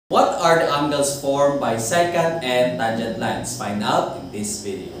What are the angles formed by secant and tangent lines? Find out in this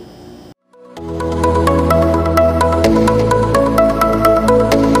video.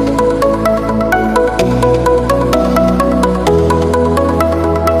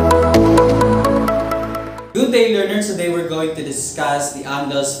 Good day, learners! Today we're going to discuss the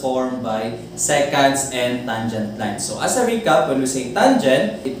angles formed by secants and tangent lines. So as a recap, when we say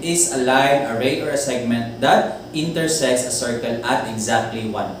tangent, it is a line, a ray, or a segment that intersects a circle at exactly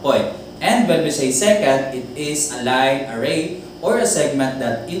one point. And when we say secant, it is a line, a ray, or a segment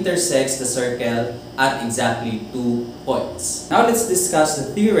that intersects the circle at exactly 2 points. Now let's discuss the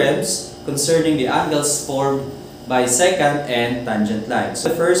theorems concerning the angles formed by secant and tangent lines.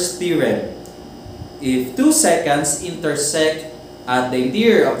 So the first theorem: if two secants intersect at the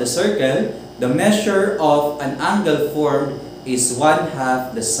interior of the circle, the measure of an angle formed is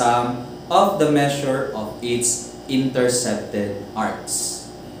 1/2 the sum of the measure of its intercepted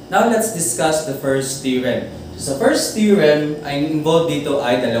arcs. Now let's discuss the first theorem. So sa first theorem, ay involved dito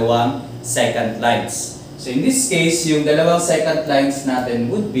ay dalawang secant lines. So in this case, yung dalawang secant lines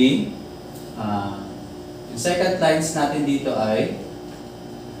natin would be, yung secant lines natin dito ay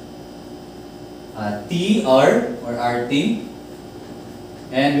TR or RT,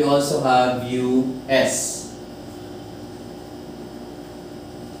 and we also have US.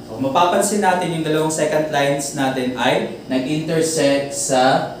 So mapapansin natin yung dalawang secant lines natin ay nag-intersect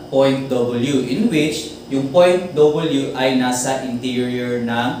sa point W, in which yung point W ay nasa interior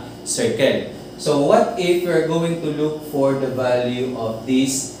ng circle. So what if we're going to look for the value of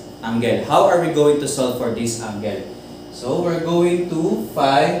this angle? How are we going to solve for this angle? So we're going to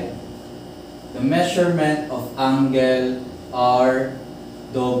find the measurement of angle RWS.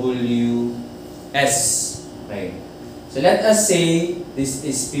 Okay. So let us say this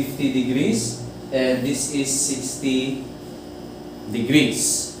is 50 degrees and this is 60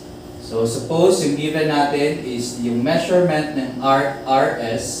 degrees. So suppose yung given natin is yung measurement ng arc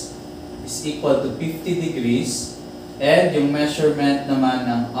RS is equal to 50 degrees and yung measurement naman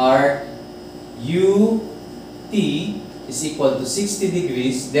ng arc UT is equal to 60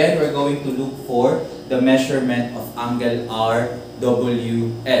 degrees, then we're going to look for the measurement of angle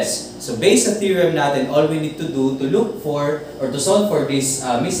RWS. So based sa theorem natin, all we need to do to look for or to solve for this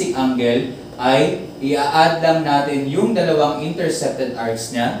missing angle ay i-add lang natin yung dalawang intercepted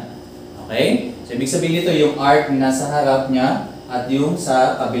arcs niya. Okay? So ibig sabihin nito yung arc na nasa harap niya at yung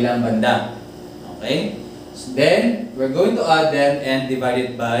sa kabilang banda. Okay? So then, we're going to add them and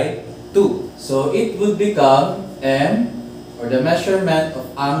divide it by 2. So it would become M, or the measurement of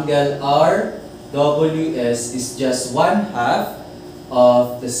angle RWS is just 1/2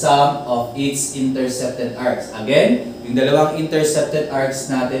 of the sum of its intercepted arcs. Again, yung dalawang intercepted arcs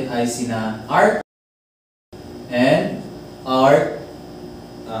natin ay sina arc and arc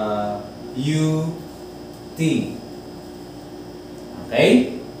UT.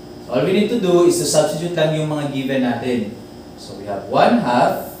 Okay? So all we need to do is to substitute lang yung mga given natin. So we have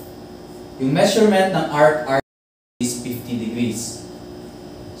 1/2. Yung measurement ng arc is 50 degrees.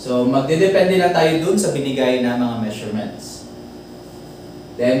 So magdedepende lang tayo dun sa binigay na mga measurements.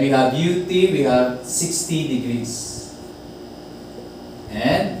 Then we have UT, we have 60 degrees.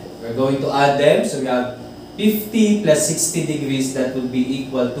 And we're going to add them. So we have 50 plus 60 degrees, that would be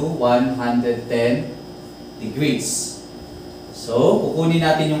equal to 110 degrees. So kukunin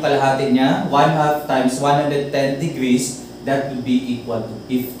natin yung kalahati niya, 1/2 times 110 degrees, that would be equal to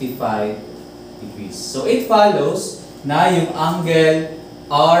 55 degrees. So it follows na yung angle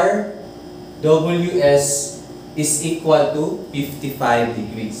RWS is equal to 55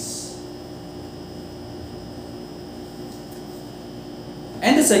 degrees.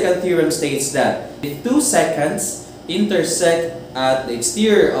 And the second theorem states that if two secants intersect at the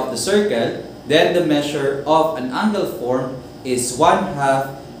exterior of the circle, then the measure of an angle formed is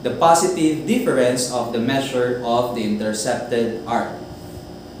 1/2 the positive difference of the measure of the intercepted arc.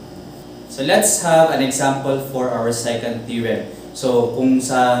 So let's have an example for our second theorem. So kung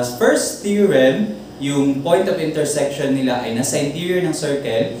sa first theorem, yung point of intersection nila ay nasa interior ng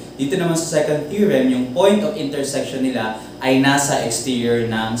circle, dito naman sa second theorem, yung point of intersection nila ay nasa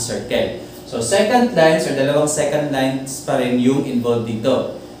exterior ng circle. So second lines or dalawang second lines pa rin yung involved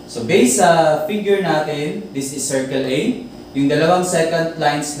dito. So based sa figure natin, this is circle A. Yung dalawang second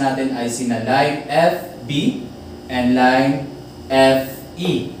lines natin ay sina line FB and line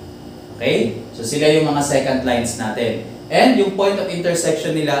FE. Okay? So sila yung mga second lines natin. And yung point of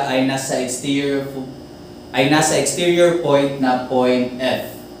intersection nila ay nasa exterior point na point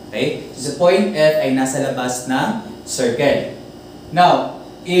F. Okay? So sa point F ay nasa labas ng circle. Now,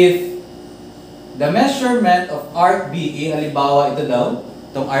 if the measurement of arc BE, halimbawa ito daw,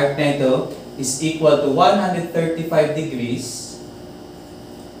 itong arc na ito, is equal to 135 degrees.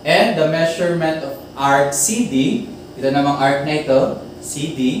 And the measurement of arc CD, ito namang arc na ito,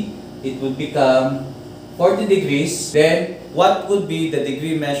 CD, it would become 40 degrees. Then, what would be the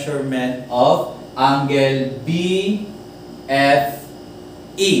degree measurement of angle BFE?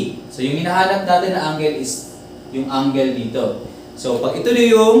 So, yung hinahanap natin na angle is yung angle dito. So, pag ito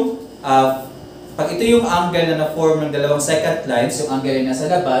yung angle na na-form ng dalawang secant lines, yung angle ay nasa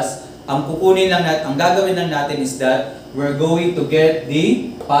labas, ang gagawin lang natin is that we're going to get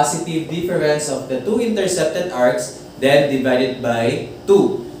the positive difference of the two intercepted arcs, then divided by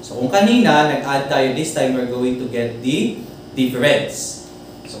 2. So kung kanina, nag-add tayo, this time we're going to get the difference.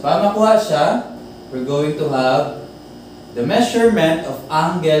 So para makuha siya, we're going to have the measurement of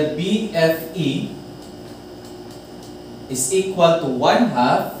angle BFE is equal to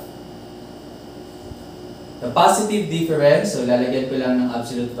 1/2 the positive difference, so lalagyan ko lang ng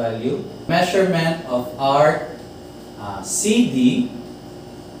absolute value, measurement of arc CD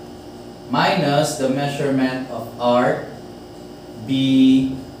minus the measurement of arc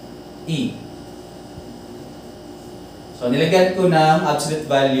BE. So nilagyan ko ng absolute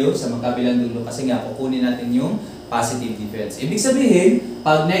value sa magkabilang dulo kasi nga kukunin natin yung positive difference. Ibig sabihin,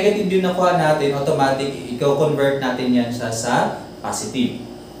 pag negative yung nakuha natin, automatic i-convert natin yan sa positive.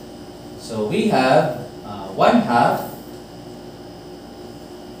 So we have 1/2,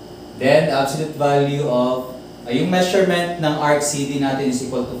 then the absolute value of yung measurement ng arc CD natin is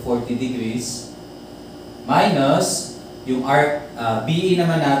equal to 40 degrees minus yung arc BE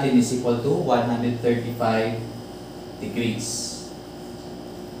naman natin is equal to 135 degrees.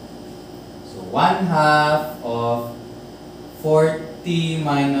 So 1/2 of 40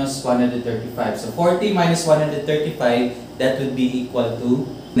 minus 135. So 40 minus 135, that would be equal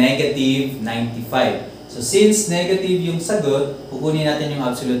to negative 95. So since negative yung sagot, kukunin natin yung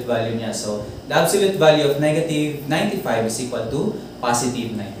absolute value niya. So the absolute value of negative 95 is equal to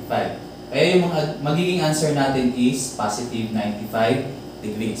positive 95. Kaya yung magiging answer natin is positive 95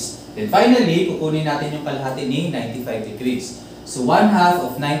 degrees. Then finally, kukunin natin yung kalahati ni 95 degrees. So 1/2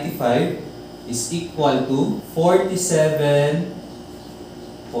 of 95 is equal to 47.5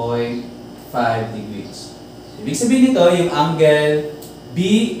 degrees. Ibig sabihin nito, yung angle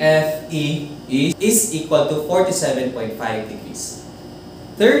BFE is equal to 47.5 degrees.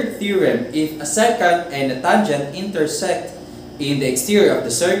 Third theorem, if a secant and a tangent intersect in the exterior of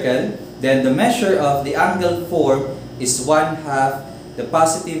the circle, then the measure of the angle formed is 1/2 the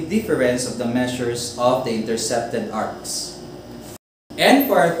positive difference of the measures of the intercepted arcs. And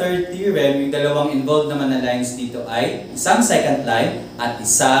for our third theorem, yung dalawang involved naman na lines dito ay isang secant line at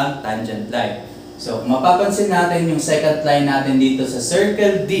isang tangent line. So, kung mapapansin natin yung secant line natin dito sa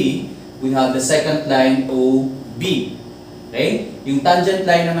circle D, we have the secant line OB. Okay? Yung tangent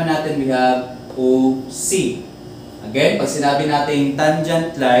line naman natin, we have OC. Again, pag sinabi natin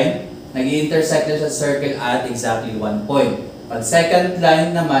tangent line, nag-i-intersect siya sa circle at exactly 1 point. Pag secant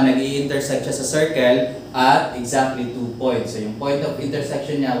line naman, nag-i-intersect siya sa circle at exactly 2 points. So, yung point of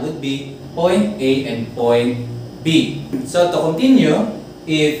intersection niya would be point A and point B. So, to continue,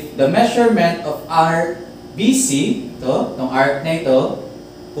 if the measurement of arc BC, itong arc na ito,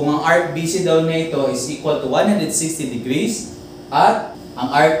 kung ang arc BC daw na ito is equal to 160 degrees, at ang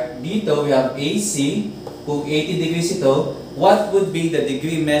arc dito, we have AC, kung 80 degrees ito, what would be the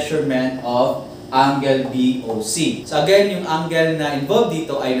degree measurement of angle BOC? So again, yung angle na involved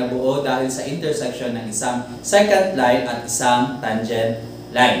dito ay nabuo dahil sa intersection ng isang secant line at isang tangent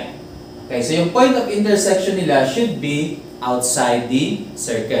line. Okay, so yung point of intersection nila should be outside the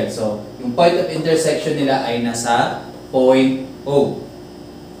circle. So, yung point of intersection nila ay nasa point O.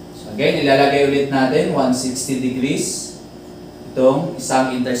 So again, ilalagay ulit natin 160 degrees itong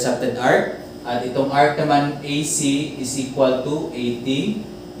isang intercepted arc at itong arc naman AC is equal to 80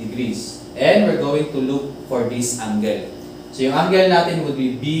 degrees. And we're going to look for this angle. So yung angle natin would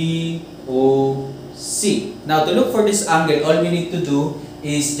be BOC. Now to look for this angle, all we need to do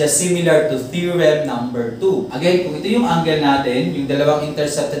is just similar to theorem number 2. Again, kung ito yung angle natin, yung dalawang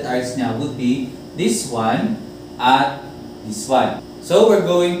intercepted arcs niya would be this one at this one. So we're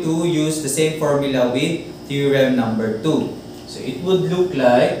going to use the same formula with theorem number 2. So it would look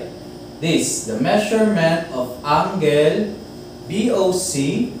like this. The measurement of angle BOC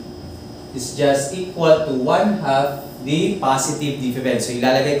is just equal to 1/2 the positive difference. So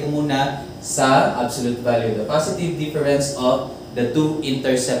ilalagay ko muna sa absolute value. The positive difference of the two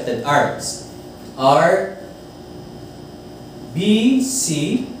intercepted arcs are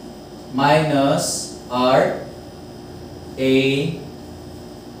BC minus arc AC.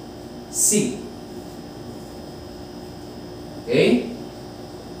 Okay?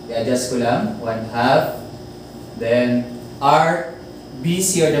 I-adjust ko lang, 1/2. Then, arc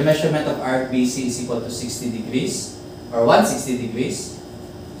BC, or the measurement of arc BC, is equal to 60 degrees, or 160 degrees.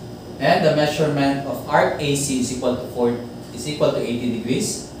 And the measurement of arc AC is equal to 80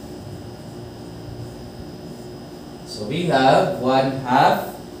 degrees. So we have 1/2,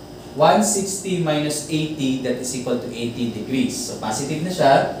 160 minus 80, that is equal to 80 degrees. So positive na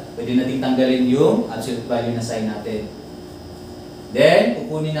siya, pwede natin tanggalin yung absolute value na sign natin. Then,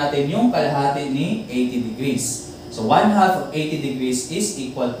 kukunin natin yung kalahati ni 80 degrees. So 1/2 of 80 degrees is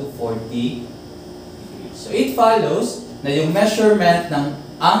equal to 40 degrees. So it follows na yung measurement ng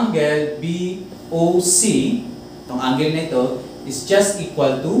angle BOC, itong angle na ito, is just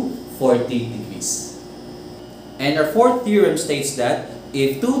equal to 40 degrees. And our fourth theorem states that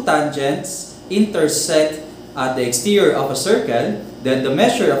if two tangents intersect at the exterior of a circle, then the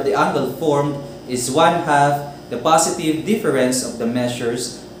measure of the angle formed is 1/2 the positive difference of the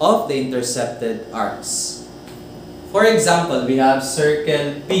measures of the intercepted arcs. For example, we have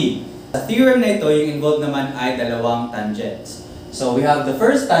circle P. Sa theorem na ito, yung involved naman ay dalawang tangents. So we have the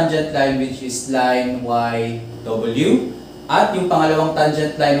first tangent line, which is line YW. At yung pangalawang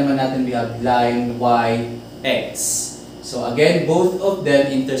tangent line naman natin, we have line YX. So again, both of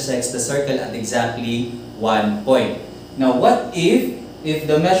them intersects the circle at exactly one point. Now, what if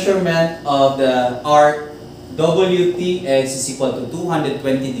the measurement of the arc WTX is equal to 220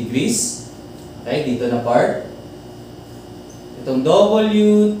 degrees? Okay, dito na part. Itong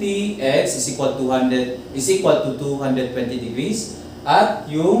WTX is equal to 220 degrees, at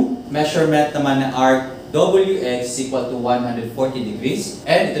yung measurement naman ng arc WX is equal to 140 degrees,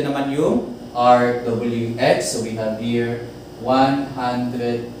 and ito naman yung arc WX, so we have here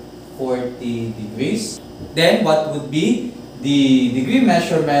 140 degrees. Then what would be the degree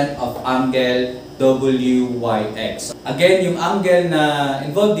measurement of angle WYX? Again, yung angle na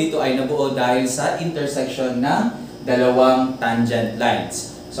involved dito ay nabuo dahil sa intersection ng dalawang tangent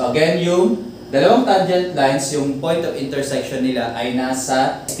lines. So again, yung dalawang tangent lines, yung point of intersection nila ay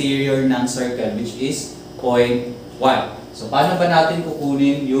nasa exterior ng circle, which is point 1. So paano ba natin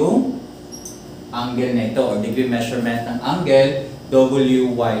kukunin yung angle na ito, or degree measurement ng angle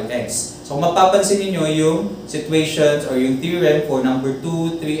WYX? So mapapansin niyo yung situations or yung theorem for number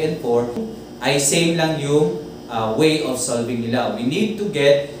 2, 3, and 4 ay same lang yung way of solving nila. We need to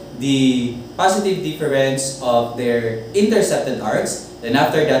get the positive difference of their intercepted arcs. Then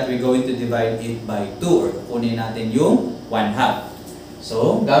after that, we're going to divide it by 2, or kukunin natin yung 1/2.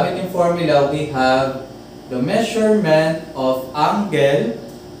 So, gamit yung formula, we have the measurement of angle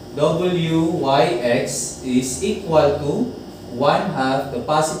WYX is equal to 1/2 the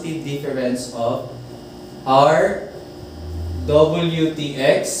positive difference of arc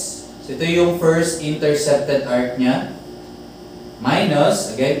WTX. So, ito yung first intercepted arc niya.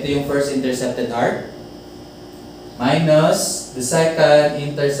 Minus, again, ito yung first intercepted arc, minus the second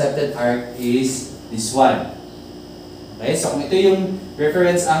intercepted arc is this one. Okay, so kung ito yung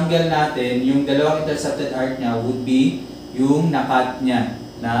reference angle natin, yung dalawang intercepted arc niya would be yung nakat niya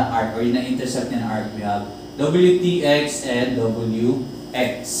na arc, or yung na-intercept niya na arc. We have WTX and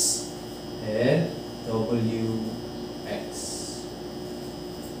WX. And WX.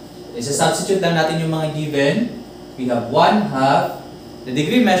 Isa-substitute lang natin yung mga given. We have 1/2. The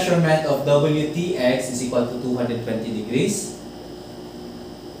degree measurement of WTX is equal to 220 degrees.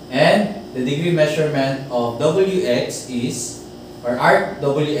 And the degree measurement of WX is, or arc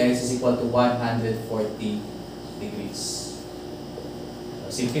WX is equal to 140 degrees. So,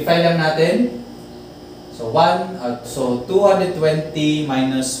 simplify lang natin. So 220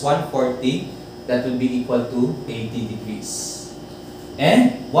 minus 140, that will be equal to 80 degrees.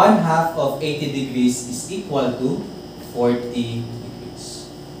 And 1/2 of 80 degrees is equal to 40 degrees.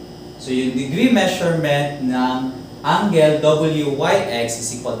 So yung degree measurement ng angle WYX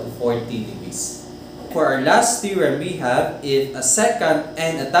is equal to 40 degrees. For our last theorem, we have if a secant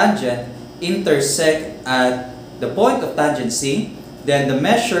and a tangent intersect at the point of tangent C, then the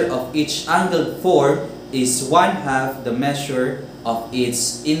measure of each angle formed is 1/2 the measure of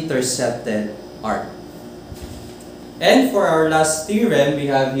its intercepted arc. And for our last theorem, we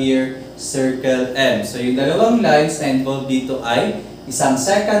have here circle M. So yung dalawang lines na involved dito ay isang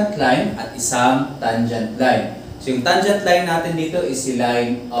secant line at isang tangent line. So yung tangent line natin dito is si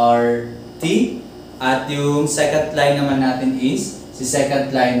line RT, at yung secant line naman natin is si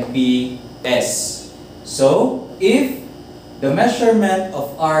secant line PS. So if the measurement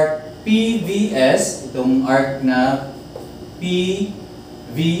of arc PVS, itong arc na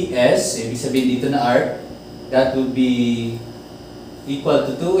PVS, ibig sabihin dito na arc, that would be equal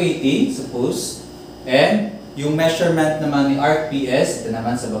to 280, suppose. And yung measurement naman ni RPS, ito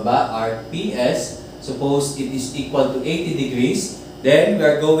naman sa baba, RPS, suppose it is equal to 80 degrees, then we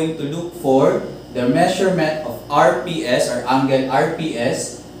are going to look for the measurement of RPS or angle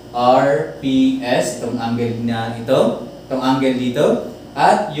RPS, itong angle na ito, itong angle dito,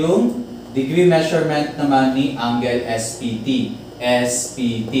 at yung degree measurement naman ni angle SPT.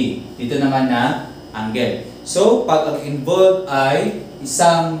 Dito naman na angle. So, pag ang involved ay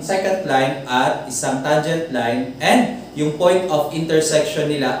isang secant line at isang tangent line and yung point of intersection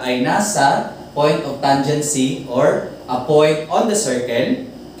nila ay nasa point of tangency or a point on the circle.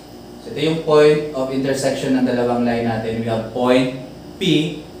 So, ito yung point of intersection ng dalawang line natin. We have point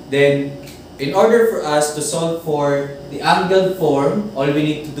P. Then, in order for us to solve for the angled form, all we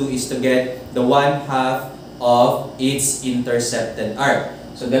need to do is to get the 1/2 of its intercepted arc.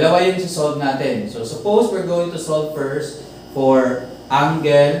 So, dalawa yung solve natin. So, suppose we're going to solve first for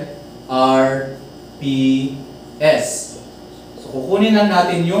angle RPS. So, kukunin lang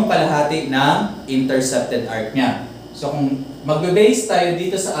natin yung kalahati ng intercepted arc niya. So, kung magbe-base tayo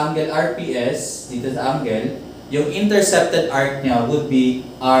dito sa angle RPS, dito sa angle, yung intercepted arc niya would be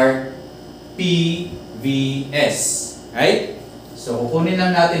RPVS. Right? So, kukunin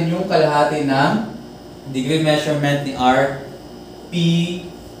lang natin yung kalahati ng degree measurement ni RPVS.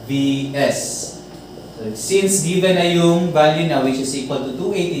 So, since given na yung value na which is equal to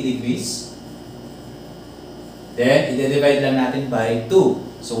 280 degrees, then, i-divide lang natin by 2.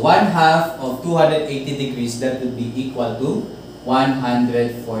 So, 1/2 of 280 degrees, that would be equal to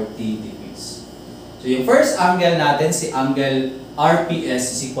 140 degrees. So, yung first angle natin, si angle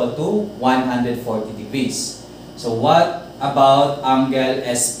RPS is equal to 140 degrees. So, what about angle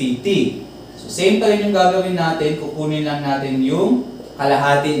SPT? So, same pa rin yung gagawin natin, kukunin lang natin yung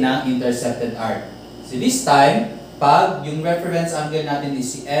kalahati ng intercepted arc. So, this time, pag yung reference angle natin is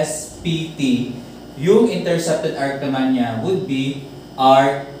si SPT, yung intercepted arc naman niya would be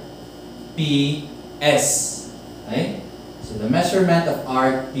RPS. Okay? So, the measurement of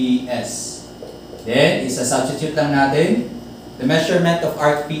RPS. Then, isa-substitute lang natin. The measurement of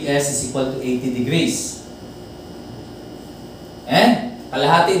RPS is equal to 80 degrees. And,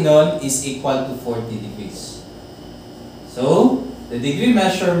 kalahati nun is equal to 40 degrees. So, the degree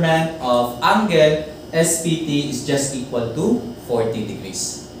measurement of angle SPT is just equal to 40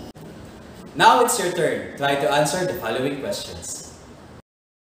 degrees. Now it's your turn. Try to answer the following questions.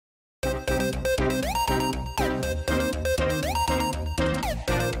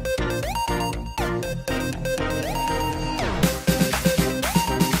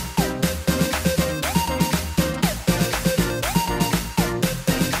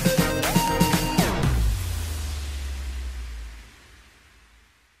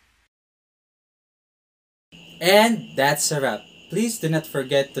 And that's a wrap. Please do not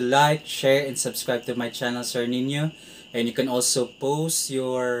forget to like, share, and subscribe to my channel, Sir Ninyo. And you can also post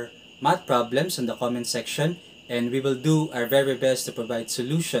your math problems in the comment section. And we will do our very best to provide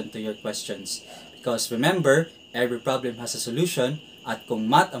solution to your questions. Because remember, every problem has a solution. At kung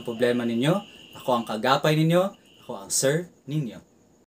math ang problema ninyo, ako ang kaagapay ninyo, ako ang Sir Ninyo.